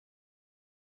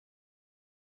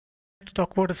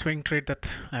Talk about a swing trade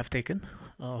that I've taken.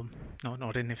 No,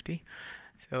 not in Nifty.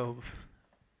 So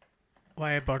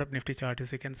why I brought up Nifty chart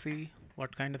is you can see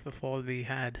what kind of a fall we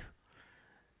had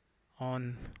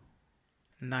on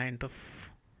 9th of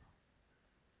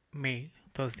May,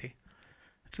 Thursday.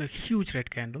 It's a huge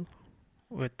red candle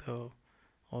with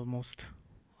almost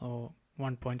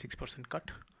 1.6%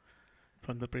 cut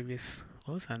from the previous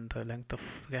close, and the length of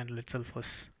the candle itself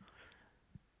was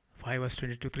 5 was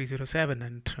 22,307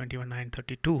 and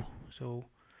 21,932. So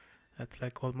that's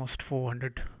like almost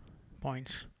 400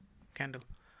 points candle.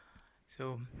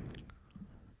 So,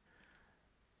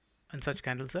 and such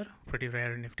candles are pretty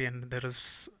rare in Nifty, and there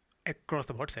is across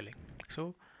the board selling.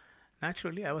 So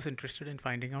naturally I was interested in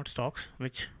finding out stocks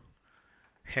which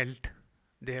held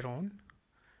their own,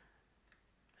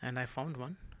 and I found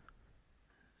one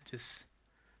which is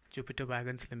Jupiter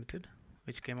Wagons Limited,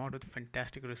 which came out with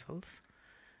fantastic results.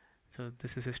 So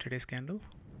this is yesterday's candle,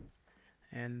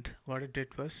 and what it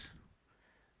did was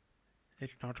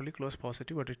it not only closed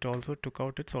positive, but it also took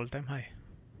out its all-time high,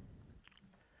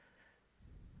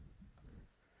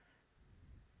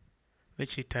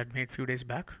 which it had made few days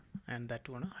back, and that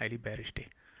too on a highly bearish day.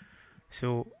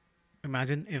 So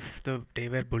imagine if the day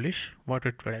were bullish, what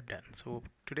it would have done. So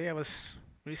today I was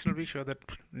reasonably sure that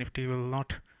Nifty will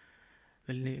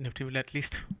at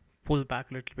least pull back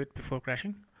a little bit before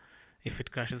crashing, if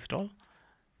it crashes at all.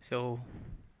 So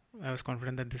I was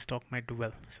confident that this stock might do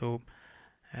well. So,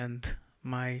 and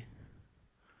my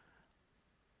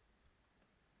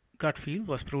gut feel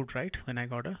was proved right when I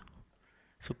got a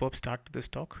superb start to this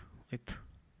stock with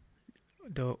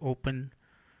the open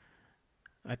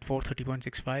at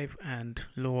 430.65 and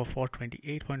low of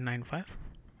 428.95.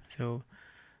 So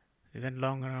we went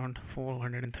long around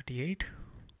 438.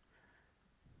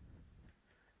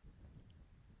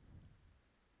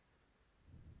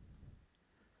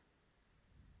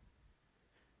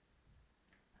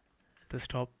 The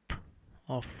stop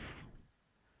of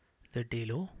the day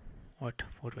low at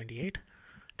 428,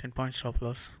 10 point stop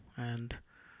loss, and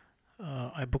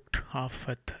I booked half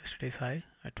at yesterday's high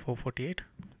at 448,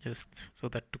 just so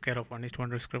that took care of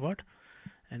 1:1 risk reward,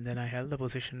 and then I held the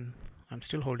position. I'm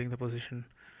still holding the position.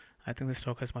 I think the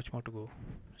stock has much more to go.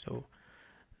 So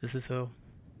this is a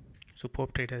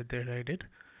superb trade that I did.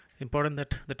 Important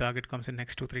that the target comes in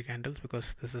next 2-3 candles,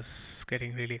 because this is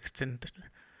getting really extended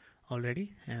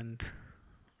already, and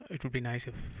it would be nice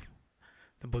if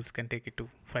the bulls can take it to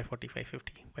 540,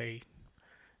 550 by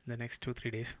the next 2-3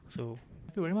 days. So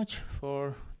thank you very much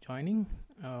for joining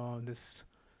this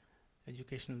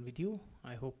educational video.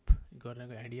 I hope you got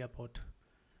an idea about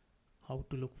how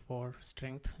to look for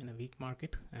strength in a weak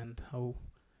market and how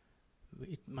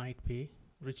it might pay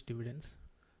rich dividends.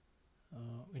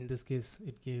 In this case,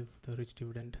 it gave the rich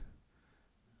dividend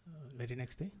very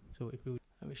next day. So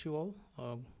I wish you all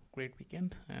a great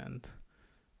weekend, and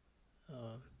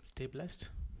stay blessed,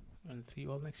 and see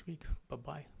you all next week. Bye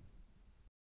bye.